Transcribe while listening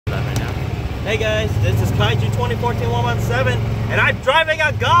Hey guys, this is Kaiju 2014 117 and I'm driving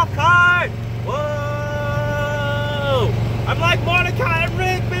a golf cart! Whoa! I'm like Mordecai and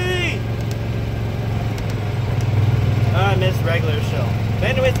Rigby! I missed regular show. But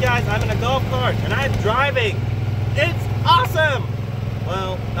anyways guys, I'm in a golf cart and I'm driving! It's awesome!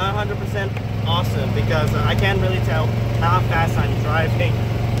 Well, not 100% awesome because I can't really tell how fast I'm driving.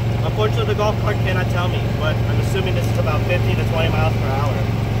 Unfortunately, the golf cart cannot tell me, but I'm assuming this is about 15 to 20 miles per hour.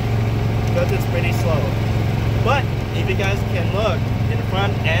 Because it's pretty slow. But if you guys can look in the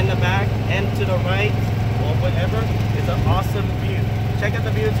front and the back and to the right or whatever, it's an awesome view. Check out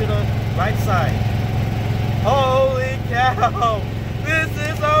the view to the right side. Holy cow! This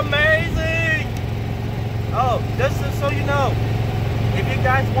is amazing! Oh, just so you know, if you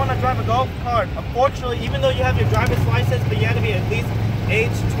guys want to drive a golf cart, unfortunately, even though you have your driver's license, but you have to be at least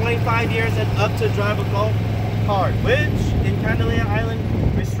age 25 years and up to drive a golf cart, which in Catalina Island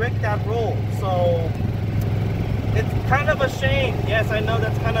restrict that rule. So it's kind of a shame. Yes, I know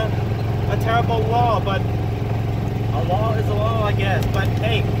that's kind of a terrible law, but a law is a law, I guess. But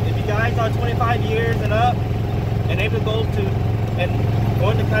hey, if you guys are 25 years and up and able to go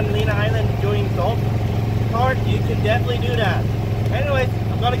to Catalina Island doing golf cart, you can definitely do that. Anyways,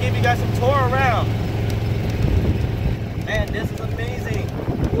 I'm gonna give you guys some tour around. Man, this is amazing.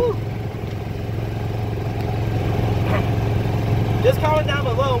 Woo. Just comment down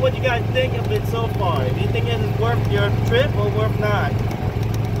below what you guys think of it so far. If you think it is worth your trip or worth not.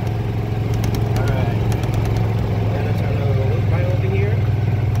 Alright. I'm gonna turn a little loop right over here.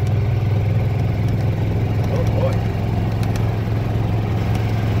 Oh boy.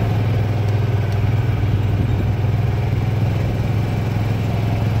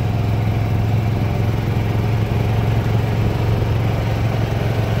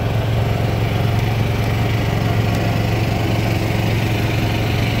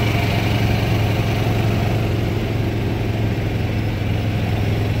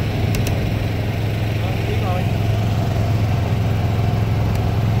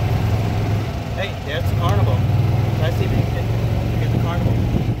 There's the carnival. Let's see if we can get the carnival.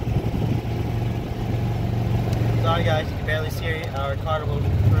 Sorry guys, you can barely see our carnival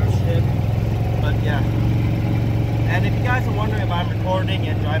cruise ship. But yeah. And if you guys are wondering if I'm recording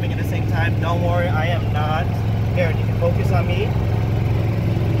and driving at the same time, don't worry, I am not. Here, you can focus on me.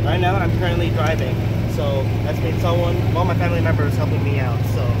 Right now I'm currently driving. So that's means one of my family members is helping me out.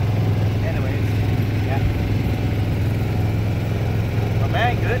 So anyways, yeah.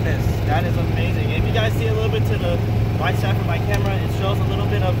 My goodness, that is amazing. If you guys see a little bit to the right side of my camera, it shows a little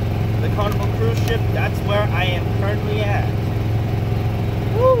bit of the Carnival cruise ship. That's where I am currently at.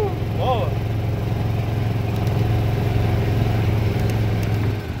 Woo! Whoa!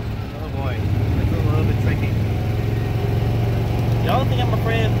 Oh boy, it's a little bit tricky. The only thing I'm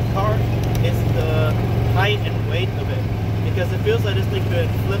afraid of the car is the height and weight of it, because it feels like this thing could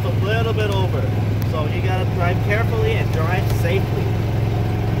flip a little bit over. So you gotta drive carefully and drive safely.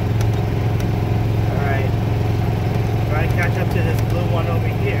 Alright, try to catch up to this blue one over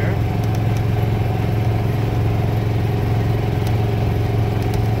here.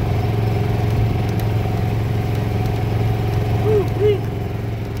 Woo-wee.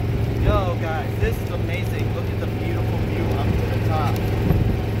 Yo guys, this is amazing. Look at the beautiful view up to the top.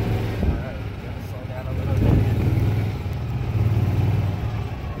 Alright, gotta slow down a little bit.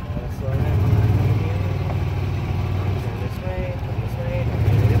 Gotta slow down. Turn this way,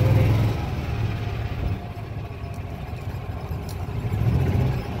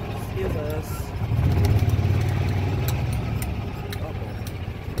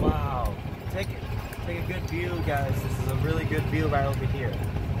 wow, take a good view guys. This is a really good view right over here.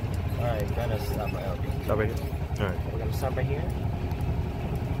 Alright, gonna stop right over here. Stop right here. Alright, we're gonna stop right here.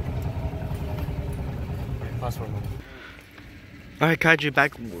 Pause for a moment. Alright, Kaiju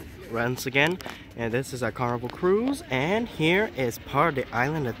back once again, and this is our Carnival cruise, and here is part of the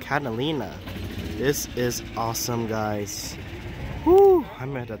island of Catalina. This is awesome guys. Woo,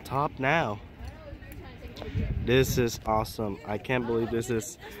 I'm at the top now. This is awesome. I can't believe this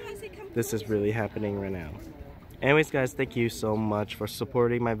is really happening right now. Anyways guys, thank you so much for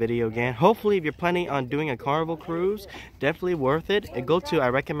supporting my video again. Hopefully if you're planning on doing a Carnival cruise, definitely worth it. And I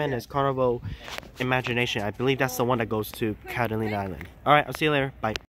recommend this Carnival Imagination. I believe that's the one that goes to Catalina Island. Alright, I'll see you later. Bye.